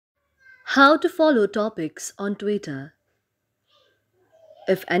How to follow topics on Twitter.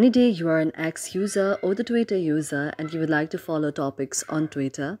 If any day you are an X user or the Twitter user and you would like to follow topics on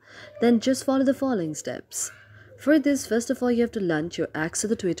Twitter, then just follow the following steps. For this, first of all, you have to launch your X or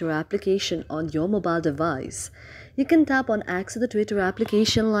the Twitter application on your mobile device. You can tap on X or the Twitter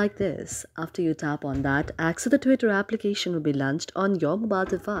application like this. After you tap on that, X or the Twitter application will be launched on your mobile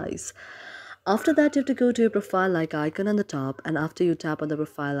device. After that, you have to go to your profile like icon on the top, and after you tap on the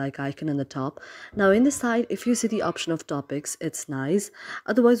profile like icon on the top, now in the side, if you see the option of topics, it's nice.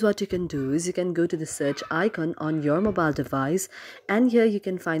 Otherwise, what you can do is you can go to the search icon on your mobile device, and here you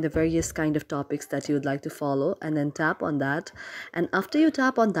can find the various kind of topics that you would like to follow, and then tap on that. And after you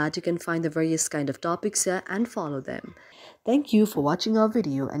tap on that, you can find the various kind of topics here and follow them. Thank you for watching our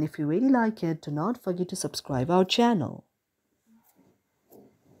video, and if you really like it, do not forget to subscribe our channel.